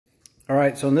All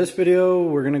right, so in this video,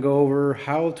 we're gonna go over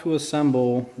how to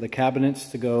assemble the cabinets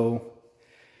to go.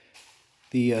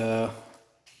 The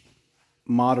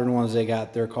modern ones they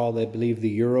got, they're called, I believe, the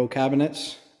Euro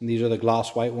cabinets. And these are the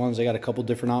gloss white ones. They got a couple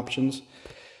different options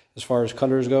as far as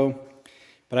colors go.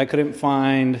 But I couldn't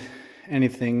find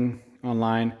anything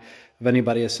online of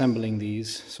anybody assembling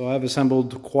these. So I've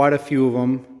assembled quite a few of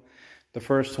them. The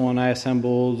first one I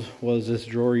assembled was this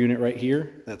drawer unit right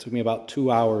here. That took me about 2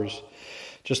 hours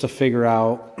just to figure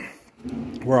out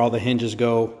where all the hinges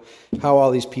go, how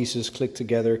all these pieces click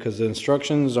together, because the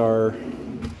instructions are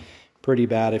pretty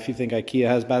bad. If you think IKEA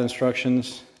has bad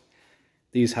instructions,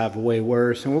 these have way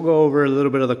worse. And we'll go over a little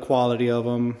bit of the quality of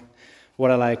them, what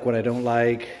I like, what I don't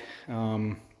like,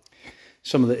 some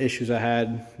of the issues I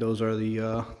had. Those are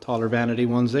the taller vanity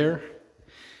ones there.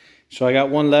 So I got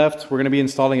one left. We're going to be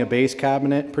installing a base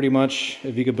cabinet. Pretty much,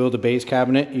 if you could build a base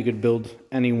cabinet, you could build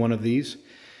any one of these,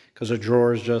 because a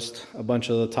drawer is just a bunch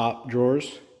of the top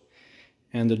drawers,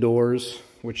 and the doors,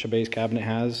 which a base cabinet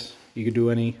has, you could do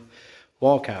any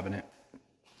wall cabinet.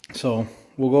 So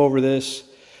we'll go over this,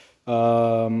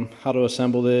 how to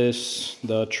assemble this,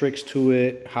 the tricks to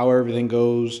it, how everything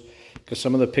goes, because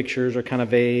some of the pictures are kind of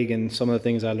vague and some of the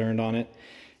things I learned on it.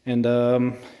 And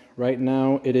right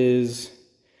now it is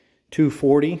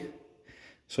 2:40.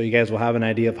 So you guys will have an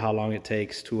idea of how long it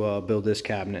takes to build this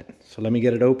cabinet. So let me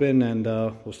get it open and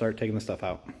we'll start taking the stuff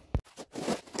out.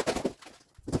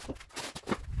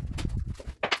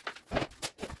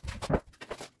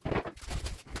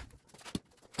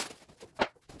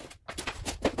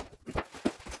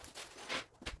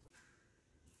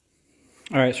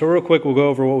 All right, so real quick, we'll go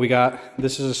over what we got.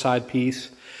 This is a side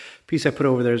piece. Piece I put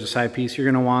over there is a side piece.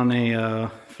 You're gonna want a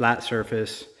flat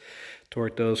surface to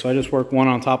work those. So I just work one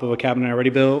on top of a cabinet I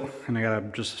already built, and I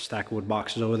got just a stack of wood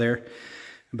boxes over there.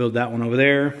 Build that one over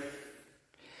there.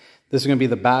 This is gonna be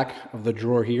the back of the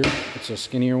drawer here. It's a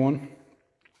skinnier one.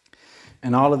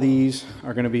 And all of these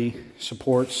are gonna be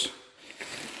supports.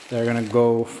 They're gonna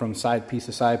go from side piece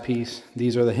to side piece.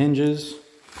 These are the hinges.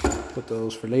 Put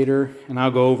those for later. And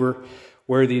I'll go over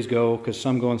where these go, because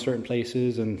some go in certain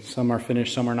places and some are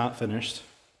finished, some are not finished.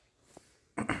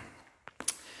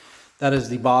 That is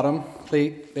the bottom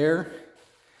plate there.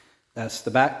 That's the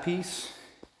back piece.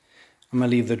 I'm gonna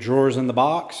leave the drawers in the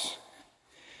box.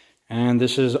 And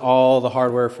this is all the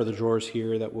hardware for the drawers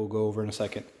here that we'll go over in a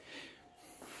second.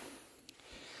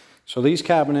 So these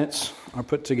cabinets are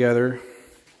put together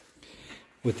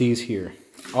with these here.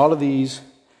 All of these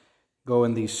go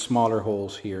in these smaller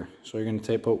holes here. So you're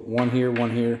gonna put one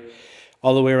here,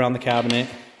 all the way around the cabinet.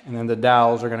 And then the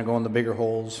dowels are gonna go in the bigger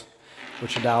holes,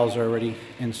 which the dowels are already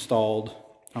installed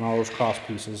on all those cross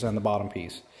pieces and the bottom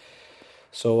piece.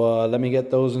 So let me get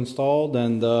those installed,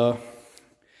 and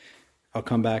I'll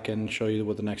come back and show you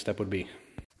what the next step would be.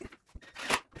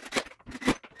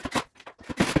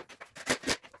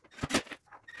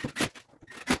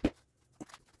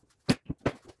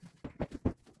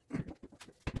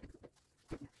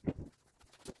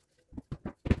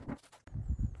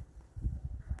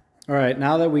 All right,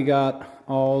 now that we got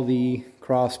all the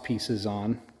cross pieces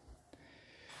on,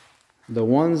 the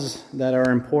ones that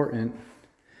are important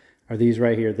are these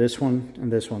right here, this one and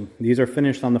this one. These are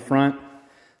finished on the front.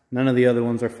 None of the other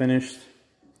ones are finished.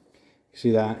 You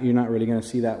see that? You're not really gonna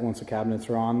see that once the cabinets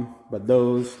are on, but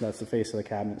those, that's the face of the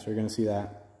cabinet, so you're gonna see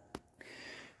that.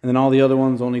 And then all the other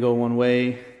ones only go one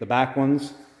way. The back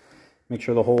ones, make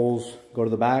sure the holes go to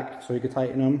the back so you can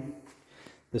tighten them.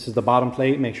 This is the bottom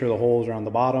plate, make sure the holes are on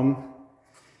the bottom.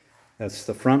 That's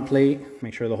the front plate,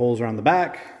 make sure the holes are on the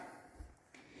back.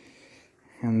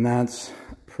 And that's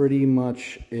pretty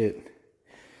much it.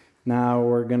 Now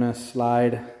we're gonna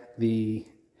slide the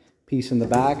piece in the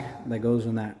back that goes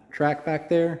in that track back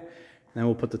there. And then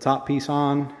we'll put the top piece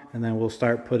on, and then we'll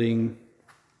start putting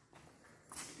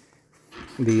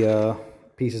the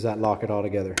pieces that lock it all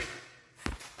together.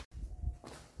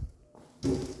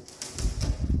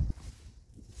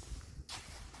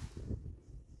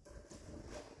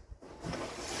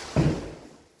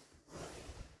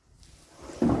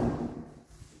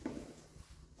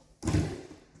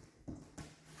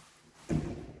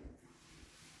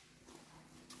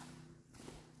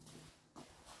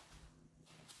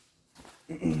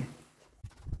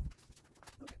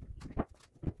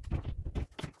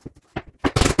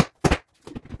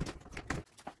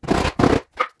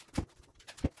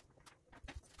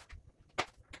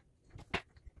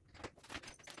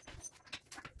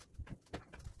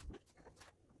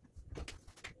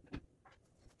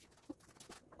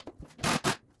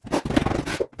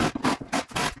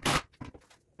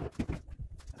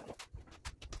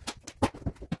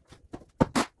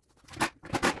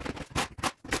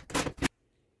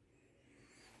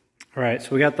 All right,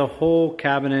 so we got the whole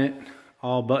cabinet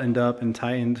all buttoned up and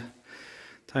tightened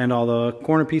all the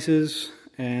corner pieces,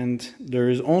 and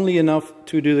there's only enough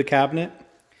to do the cabinet.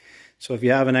 So if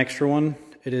you have an extra one,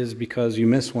 it is because you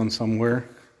missed one somewhere,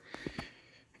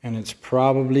 and it's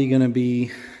probably gonna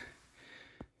be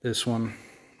this one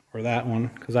or that one,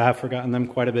 because I have forgotten them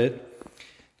quite a bit.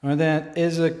 And that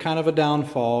is a kind of a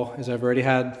downfall, is I've already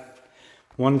had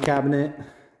one cabinet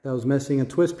that was missing a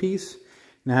twist piece,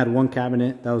 and I had one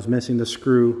cabinet that was missing the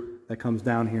screw that comes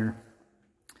down here.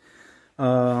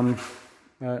 But,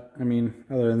 I mean,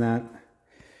 other than that,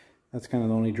 that's kind of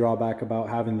the only drawback about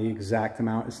having the exact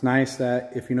amount. It's nice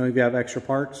that if you know you have extra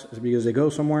parts, it's because they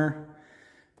go somewhere,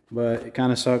 but it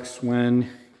kind of sucks when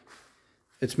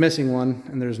it's missing one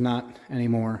and there's not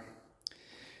anymore.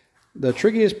 The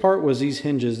trickiest part was these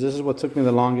hinges. This is what took me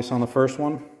the longest on the first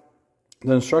one.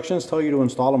 The instructions tell you to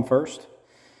install them first,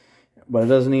 but it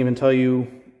doesn't even tell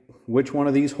you which one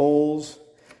of these holes,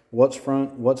 what's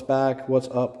front, what's back, what's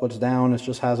up, what's down. It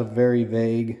just has a very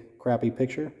vague, crappy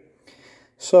picture.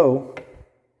 So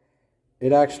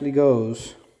it actually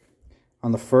goes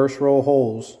on the first row of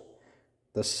holes,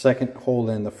 the second hole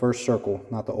in, the first circle,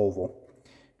 not the oval.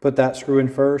 Put that screw in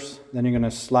first, then you're going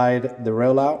to slide the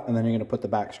rail out, and then you're going to put the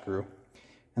back screw.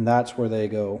 And that's where they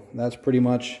go. That's pretty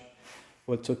much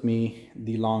what took me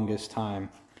the longest time.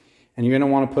 And you're going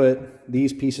to want to put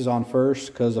these pieces on first,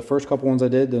 because the first couple ones I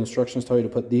did, the instructions tell you to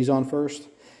put these on first.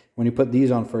 When you put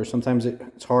these on first, sometimes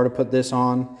it's hard to put this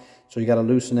on, so you got to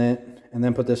loosen it, and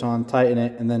then put this on, tighten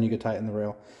it, and then you can tighten the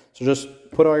rail. So just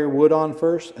put all your wood on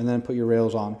first, and then put your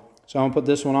rails on. So I'm going to put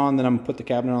this one on, then I'm going to put the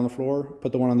cabinet on the floor,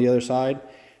 put the one on the other side,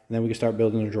 and then we can start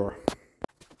building the drawer.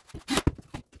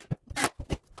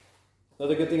 The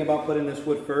other good thing about putting this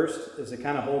wood first is it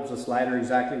kind of holds the slider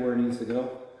exactly where it needs to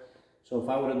go. So if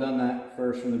I would have done that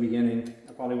first from the beginning,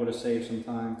 I probably would have saved some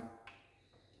time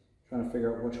trying to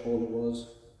figure out which hole it was.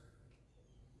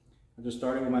 I just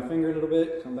started with my finger a little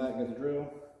bit, come back, get the drill,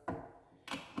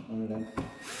 run it in.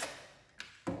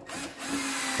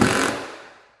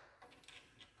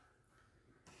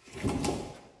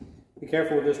 Be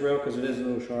careful with this rail because it is a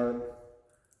little sharp.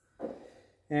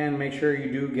 And make sure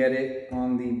you do get it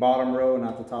on the bottom row,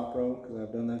 not the top row, because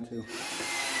I've done that too.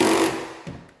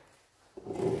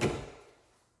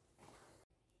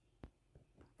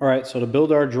 Alright, so to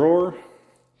build our drawer,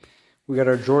 we got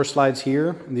our drawer slides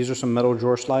here. And these are some metal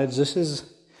drawer slides. This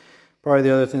is probably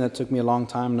the other thing that took me a long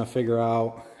time to figure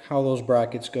out how those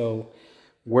brackets go,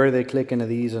 where they click into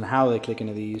these, and how they click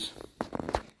into these.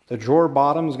 The drawer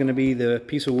bottom is going to be the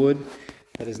piece of wood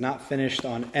that is not finished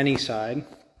on any side.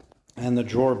 And the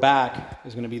drawer back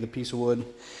is going to be the piece of wood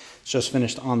that's just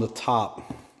finished on the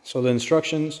top. So the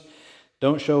instructions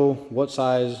don't show what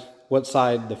side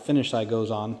the finished side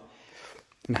goes on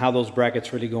and how those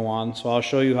brackets really go on. So I'll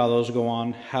show you how those go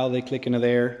on, how they click into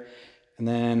there, and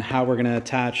then how we're going to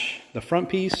attach the front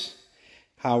piece,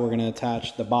 how we're going to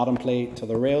attach the bottom plate to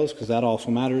the rails, because that also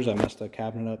matters. I messed the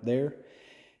cabinet up there.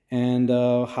 And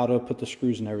how to put the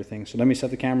screws and everything. So let me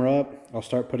set the camera up. I'll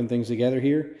start putting things together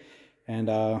here. And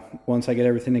once I get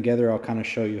everything together, I'll kind of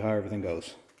show you how everything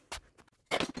goes.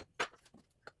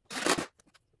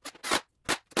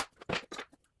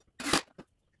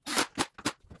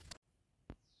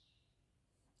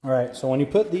 All right, so when you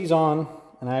put these on,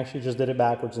 and I actually just did it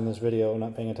backwards in this video,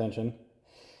 not paying attention.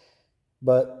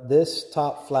 But this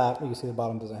top flap, you can see the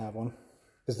bottom doesn't have one,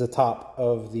 is the top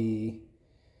of the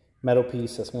metal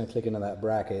piece that's going to click into that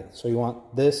bracket. So you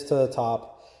want this to the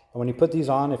top, and when you put these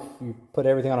on, if you put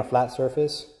everything on a flat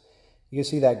surface, you can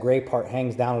see that gray part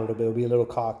hangs down a little bit. It'll be a little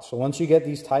cocked. So once you get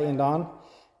these tightened on,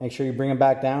 make sure you bring them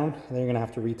back down, and then you're going to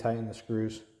have to retighten the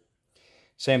screws.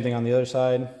 Same thing on the other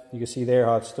side. You can see there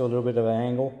how it's still a little bit of an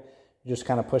angle. You just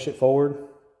kind of push it forward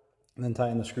and then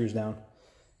tighten the screws down.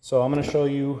 So I'm going to show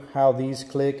you how these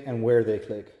click and where they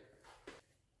click.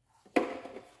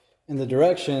 In the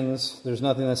directions, there's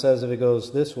nothing that says if it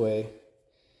goes this way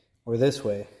or this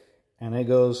way, and it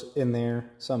goes in there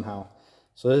somehow.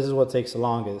 So this is what takes the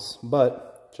longest,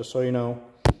 but just so you know,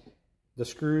 the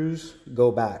screws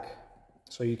go back,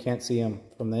 so you can't see them.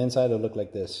 From the inside, it'll look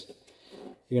like this.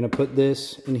 You're gonna put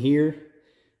this in here,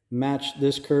 match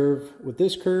this curve with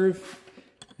this curve,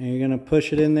 and you're gonna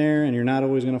push it in there, and you're not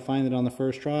always gonna find it on the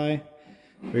first try,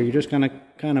 but you're just gonna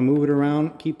kind of move it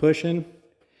around, keep pushing,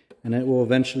 and it will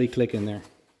eventually click in there.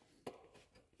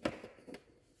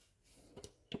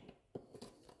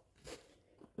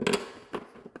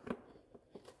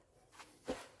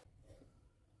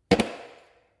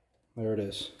 There it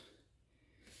is.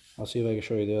 I'll see if I can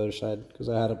show you the other side, because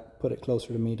I had to put it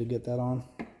closer to me to get that on.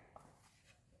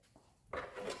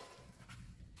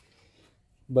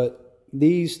 But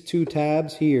these two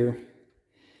tabs here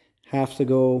have to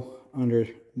go under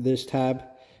this tab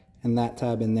and that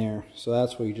tab in there. So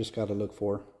that's what you just got to look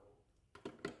for.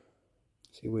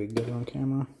 See if we can get it on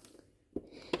camera.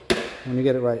 When you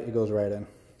get it right, it goes right in.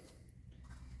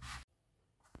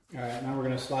 All right, now we're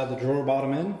going to slide the drawer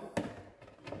bottom in.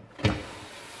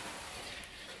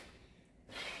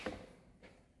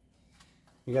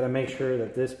 You got to make sure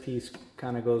that this piece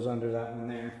kind of goes under that one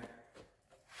there.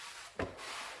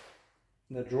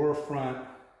 The drawer front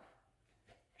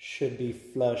should be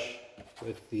flush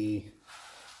with the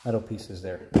metal pieces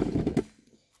there.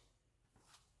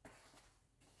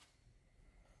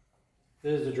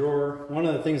 This is the drawer. One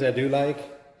of the things I do like,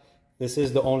 this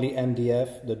is the only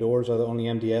MDF. The doors are the only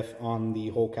MDF on the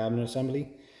whole cabinet assembly.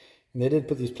 And they did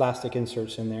put these plastic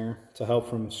inserts in there to help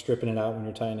from stripping it out when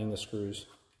you're tightening the screws.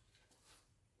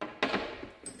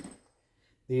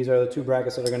 These are the two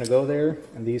brackets that are going to go there,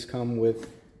 and these come with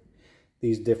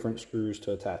these different screws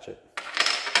to attach it.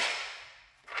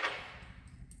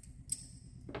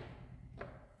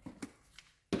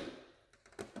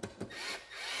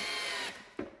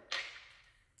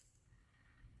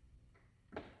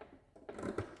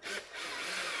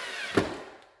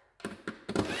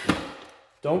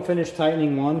 Don't finish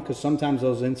tightening one, because sometimes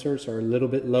those inserts are a little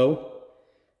bit low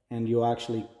and you'll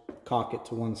actually cock it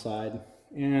to one side.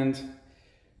 And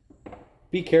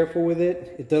be careful with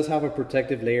it. It does have a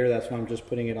protective layer, that's why I'm just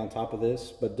putting it on top of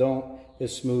this. But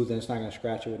it's smooth and it's not going to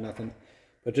scratch it with nothing.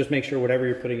 But just make sure whatever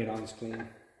you're putting it on is clean.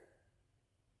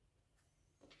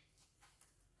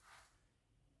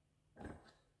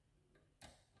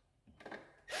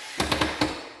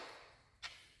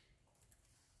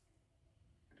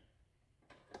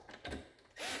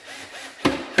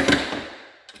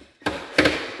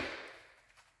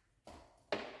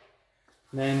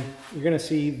 And then you're going to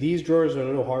see these drawers are a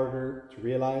little harder to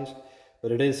realize,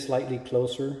 but it is slightly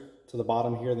closer to the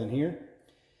bottom here than here.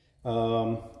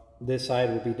 This side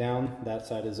will be down, that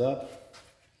side is up.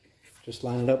 Just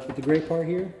line it up with the gray part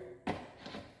here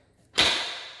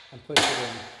and push it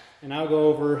in. And I'll go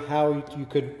over how you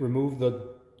could remove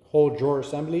the whole drawer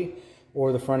assembly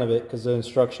or the front of it, because the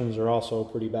instructions are also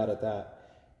pretty bad at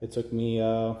that. It took me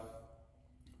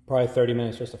probably 30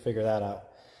 minutes just to figure that out.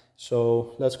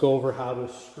 So let's go over how to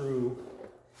screw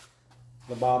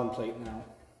the bottom plate now.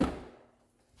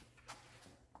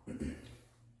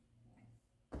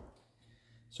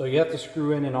 So you have to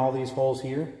screw in all these holes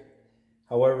here.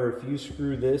 However, if you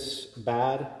screw this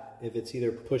bad, if it's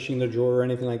either pushing the drawer or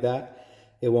anything like that,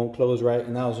 it won't close right.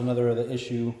 And that was another of the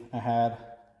issue I had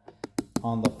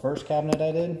on the first cabinet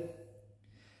I did.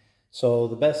 So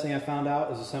the best thing I found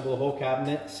out is assemble the whole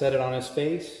cabinet, set it on its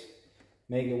face,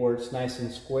 make it where it's nice and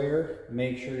square.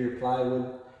 Make sure your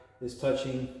plywood is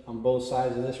touching on both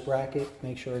sides of this bracket.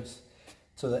 Make sure it's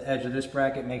to the edge of this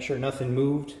bracket. Make sure nothing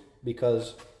moved,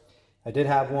 because I did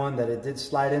have one that it did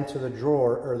slide into the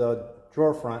drawer, or the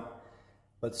drawer front,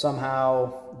 but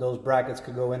somehow those brackets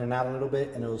could go in and out a little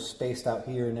bit, and it was spaced out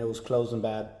here and it was closing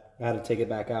bad. I had to take it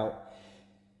back out.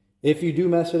 If you do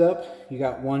mess it up, you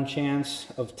got one chance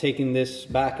of taking this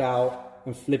back out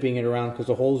and flipping it around, because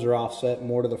the holes are offset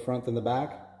more to the front than the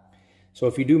back. So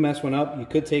if you do mess one up, you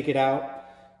could take it out,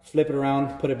 flip it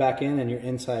around, put it back in, and your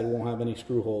inside won't have any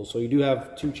screw holes. So you do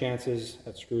have two chances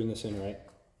at screwing this in right.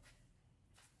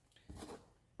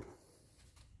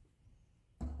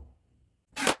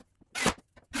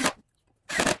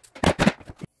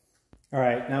 All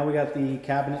right, now we got the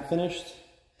cabinet finished.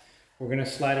 We're gonna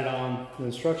slide it on. The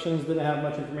instructions didn't have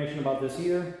much information about this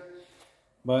either,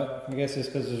 but I guess it's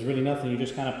because there's really nothing. You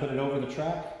just kind of put it over the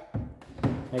track,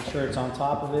 make sure it's on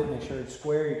top of it, make sure it's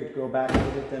square. You could go back a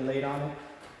little bit, then lay it on it.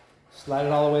 Slide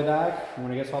it all the way back, and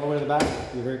when it gets all the way to the back,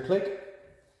 you hear it click.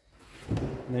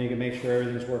 And then you can make sure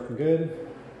everything's working good.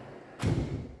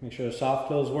 Make sure the soft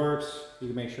close works. You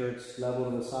can make sure it's level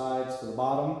to the sides, to the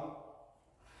bottom.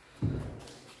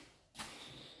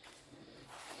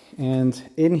 And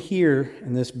in here,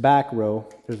 in this back row,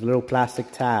 there's a little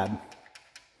plastic tab.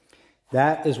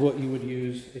 That is what you would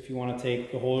use if you want to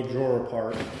take the whole drawer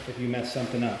apart if you mess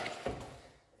something up.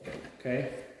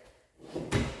 Okay?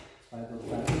 Slide those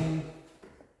back in.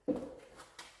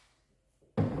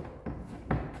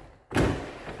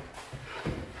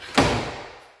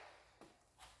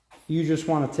 You just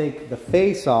want to take the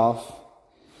face off.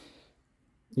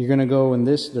 You're going to go in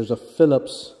this, there's a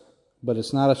Phillips, but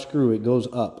it's not a screw, it goes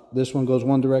up. This one goes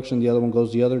one direction, the other one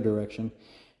goes the other direction.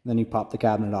 Then you pop the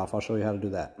cabinet off. I'll show you how to do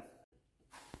that.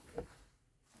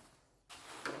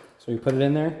 So you put it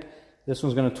in there. This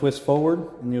one's going to twist forward,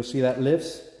 and you'll see that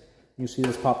lifts. You see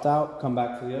this popped out. Come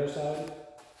back to the other side.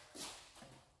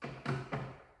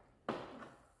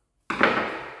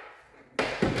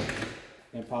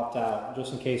 and it popped out.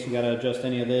 Just in case you gotta adjust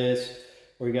any of this,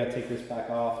 or you gotta take this back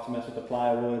off to mess with the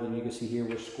plywood. And you can see here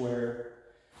we're square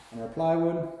on our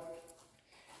plywood.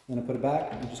 Then I put it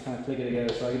back and just kind of click it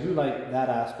together. So I do like that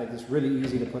aspect. It's really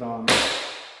easy to put on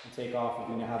and take off if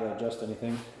you know how to adjust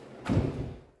anything.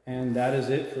 And that is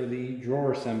it for the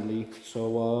drawer assembly.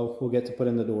 So we'll get to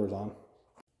putting the doors on.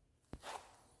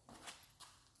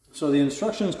 So the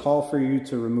instructions call for you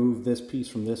to remove this piece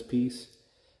from this piece.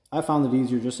 I found it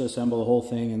easier just to assemble the whole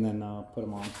thing and then put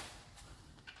them on.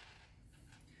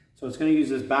 So it's going to use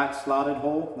this back slotted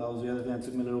hole. That was the other thing that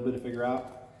took me a little bit to figure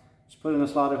out. Just put in a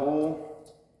slotted hole.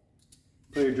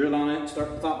 Put your drill on it,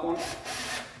 start the top one.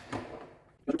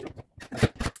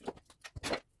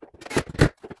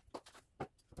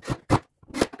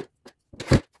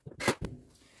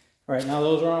 All right, now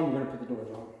those are on, we're gonna put the doors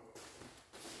on.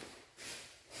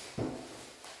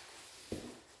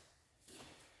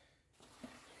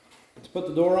 To put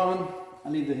the door on, I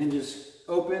leave the hinges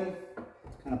open,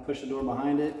 kind of push the door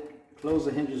behind it, close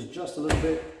the hinges just a little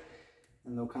bit,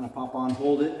 and they'll kind of pop on,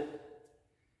 hold it.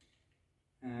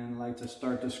 And I like to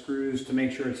start the screws to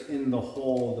make sure it's in the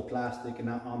hole of the plastic and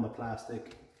not on the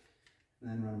plastic.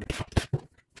 And then run them.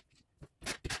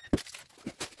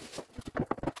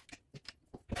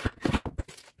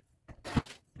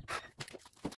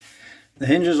 The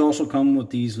hinges also come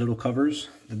with these little covers.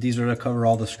 These are to cover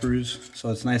all the screws, so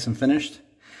it's nice and finished.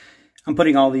 I'm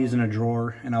putting all these in a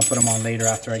drawer, and I'll put them on later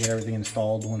after I get everything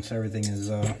installed, once everything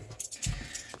is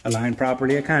aligned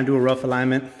properly. I kind of do a rough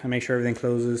alignment. I make sure everything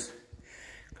closes.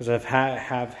 Because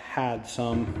have had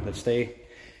some that stay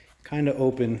kind of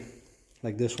open,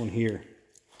 like this one here.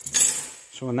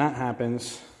 So when that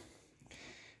happens,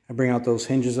 I bring out those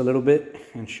hinges a little bit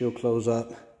and she'll close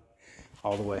up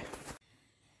all the way.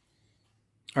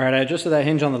 All right, I adjusted that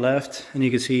hinge on the left, and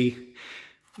you can see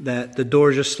that the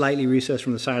door is just slightly recessed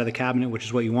from the side of the cabinet, which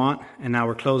is what you want. And now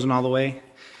we're closing all the way.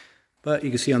 But you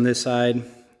can see on this side,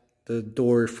 the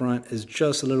door front is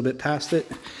just a little bit past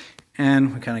it.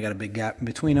 And we kind of got a big gap in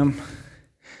between them.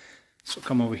 So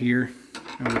come over here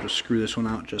and we'll just screw this one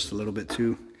out just a little bit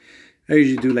too. I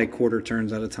usually do like quarter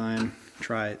turns at a time.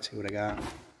 Try it, see what I got.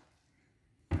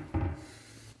 A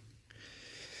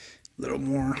little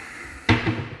more.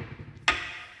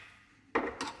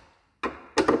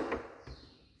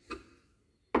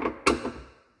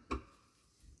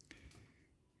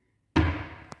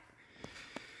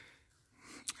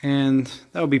 And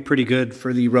that would be pretty good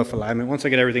for the rough alignment. Once I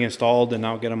get everything installed, then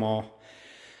I'll get them all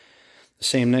the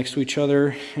same next to each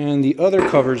other. And the other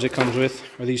covers it comes with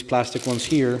are these plastic ones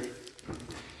here,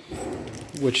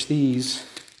 which these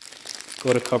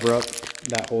go to cover up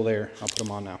that hole there. I'll put them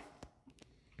on now.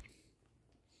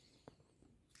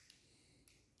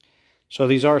 So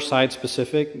these are side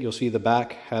specific. You'll see the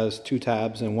back has 2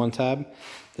 tabs and 1 tab.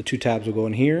 The 2 tabs will go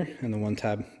in here and the 1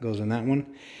 tab goes in that one.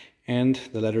 And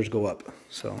the letters go up.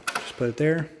 So just put it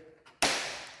there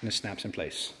and it snaps in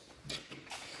place.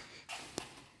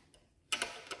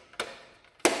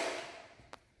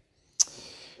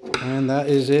 And that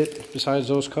is it, besides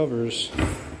those covers,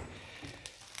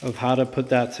 of how to put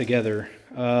that together.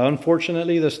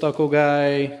 Unfortunately, the stucco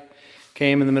guy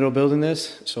came in the middle of building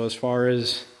this. So as far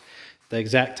as the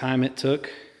exact time it took,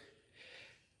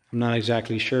 I'm not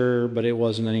exactly sure, but it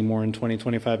wasn't any more than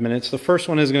 20-25 minutes. The first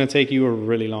one is going to take you a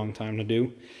really long time to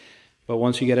do. But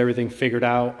once you get everything figured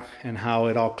out and how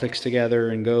it all clicks together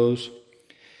and goes,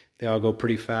 they all go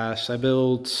pretty fast. I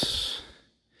built,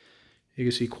 you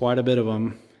can see, quite a bit of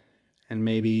them. And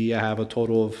maybe I have a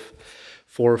total of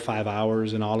 4 or 5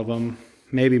 hours in all of them.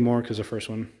 Maybe more, because the first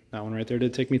one, that one right there,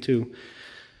 did take me 2.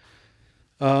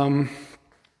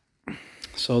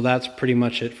 So that's pretty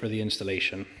much it for the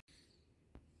installation.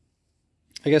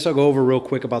 I guess I'll go over real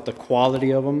quick about the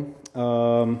quality of them.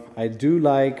 I do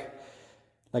like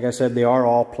I said, they are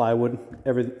all plywood.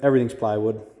 Everything's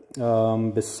plywood,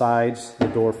 besides the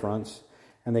door fronts.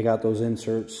 And they got those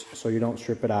inserts so you don't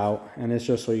strip it out. And it's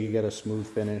just so you get a smooth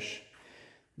finish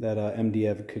that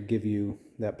MDF could give you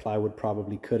that plywood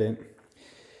probably couldn't.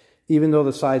 Even though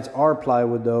the sides are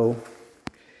plywood though,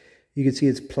 you can see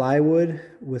it's plywood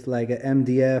with like an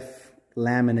MDF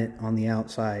laminate on the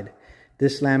outside.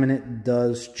 This laminate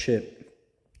does chip.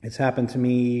 It's happened to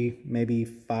me maybe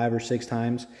 5 or 6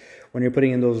 times when you're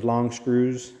putting in those long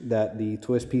screws that the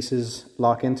twist pieces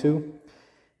lock into.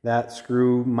 That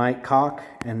screw might cock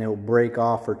and it'll break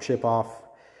off or chip off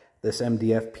this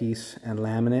MDF piece and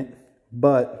laminate,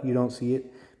 but you don't see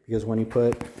it because when you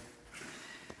put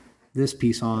this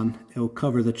piece on, it'll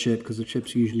cover the chip because the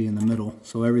chip's usually in the middle.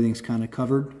 So everything's kind of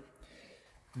covered.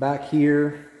 Back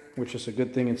here, which is a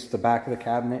good thing, it's the back of the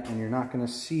cabinet and you're not going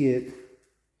to see it.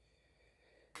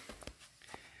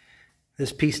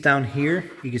 This piece down here,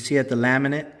 you can see that the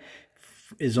laminate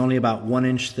is only about 1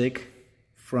 inch thick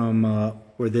from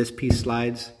where this piece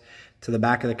slides to the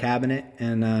back of the cabinet,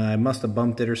 and I must have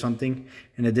bumped it or something,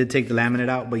 and it did take the laminate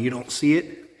out, but you don't see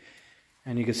it.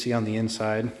 And you can see on the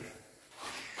inside,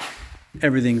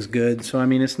 everything's good. So I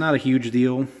mean, it's not a huge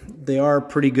deal. They are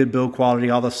pretty good build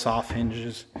quality. All the soft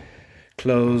hinges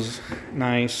close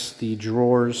nice. The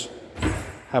drawers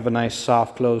have a nice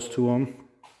soft close to them.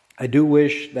 I do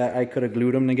wish that I could have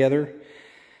glued them together,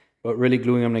 but really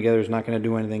gluing them together is not going to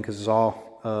do anything because it's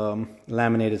all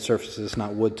laminated surfaces,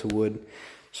 not wood to wood.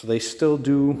 So they still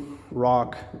do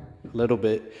rock a little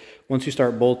bit. Once you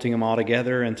start bolting them all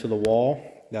together into the wall,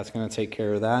 that's going to take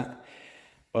care of that.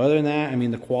 But other than that, I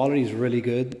mean, the quality is really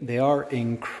good. They are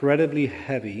incredibly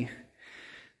heavy.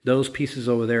 Those pieces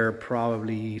over there are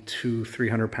probably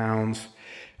 200-300 pounds.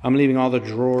 I'm leaving all the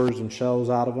drawers and shelves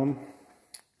out of them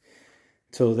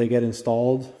until they get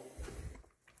installed.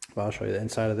 Well, I'll show you the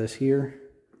inside of this here.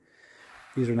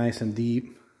 These are nice and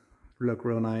deep, look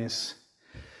real nice.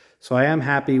 So I am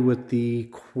happy with the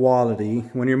quality.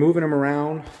 When you're moving them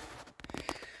around,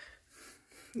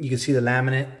 you can see the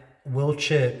laminate will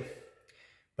chip,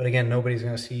 but again, nobody's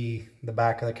gonna see the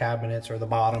back of the cabinets or the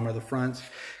bottom or the fronts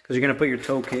because you're gonna put your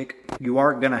toe kick. You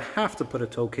are gonna have to put a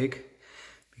toe kick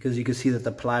because you can see that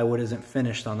the plywood isn't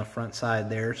finished on the front side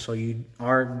there. So you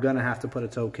are gonna have to put a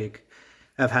toe kick.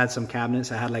 I've had some cabinets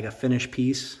that had like a finished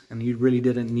piece and you really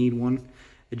didn't need one.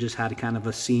 It just had kind of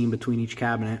a seam between each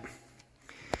cabinet.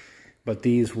 But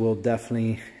these will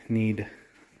definitely need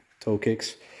toe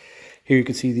kicks. Here you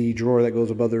can see the drawer that goes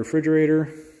above the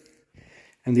refrigerator.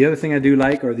 And the other thing I do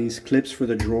like are these clips for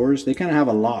the drawers. They kind of have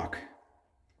a lock.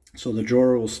 So the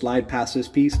drawer will slide past this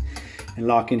piece and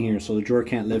lock in here. So the drawer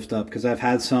can't lift up. Because I've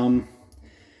had some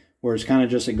where it's kind of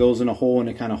just, it goes in a hole and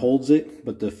it kind of holds it.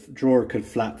 But the drawer could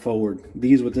flap forward.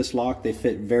 These with this lock, they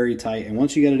fit very tight. And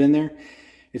once you get it in there,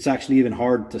 it's actually even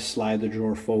hard to slide the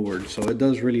drawer forward. So it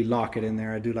does really lock it in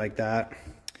there. I do like that.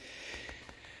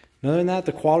 Other than that,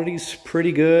 the quality's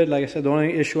pretty good. Like I said, the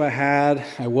only issue I had,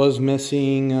 I was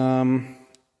missing 1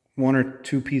 or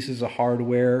 2 pieces of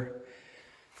hardware.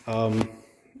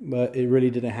 But it really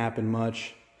didn't happen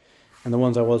much. And the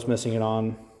ones I was missing it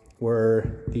on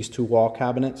were these 2 wall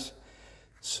cabinets.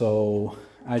 So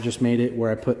I just made it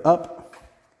where I put up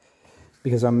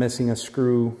because I'm missing a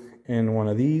screw in one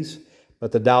of these.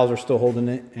 But the dowels are still holding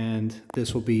it, and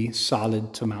this will be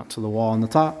solid to mount to the wall on the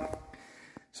top.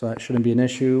 So that shouldn't be an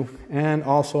issue. And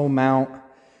also mount,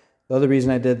 the other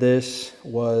reason I did this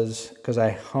was because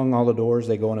I hung all the doors,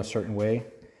 they go in a certain way.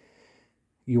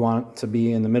 You want to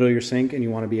be in the middle of your sink and you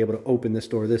want to be able to open this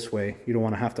door this way. You don't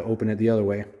want to have to open it the other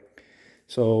way.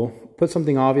 So put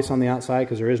something obvious on the outside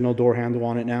because there is no door handle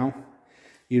on it now.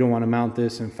 You don't want to mount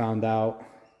this and found out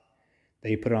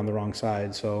that you put it on the wrong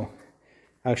side. So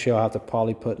actually I'll have to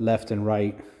probably put left and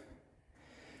right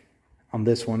on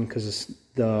this one because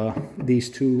these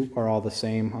 2 are all the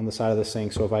same on the side of the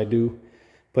sink. So if I do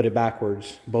put it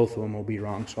backwards, both of them will be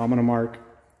wrong. So I'm going to mark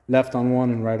left on one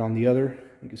and right on the other.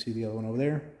 You can see the other one over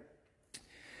there.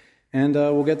 And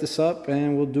we'll get this up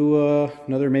and we'll do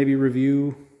another maybe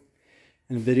review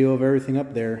and video of everything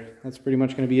up there. That's pretty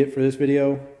much going to be it for this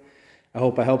video. I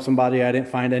hope I helped somebody. I didn't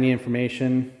find any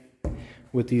information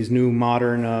with these new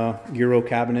modern Euro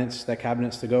cabinets that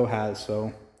Cabinets to Go has.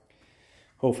 So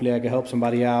hopefully I could help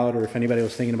somebody out, or if anybody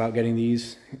was thinking about getting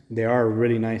these, they are a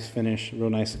really nice finish, real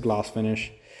nice gloss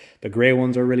finish. The gray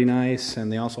ones are really nice,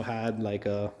 and they also had like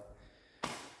a, I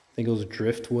think it was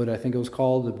driftwood, I think it was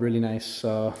called, a really nice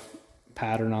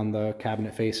pattern on the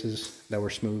cabinet faces that were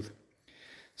smooth.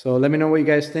 So let me know what you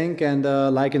guys think, and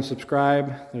like and subscribe.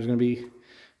 There's going to be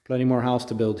plenty more house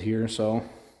to build here, so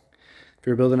if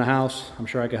you're building a house, I'm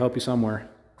sure I can help you somewhere.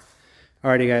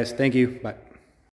 Alrighty guys, thank you, bye.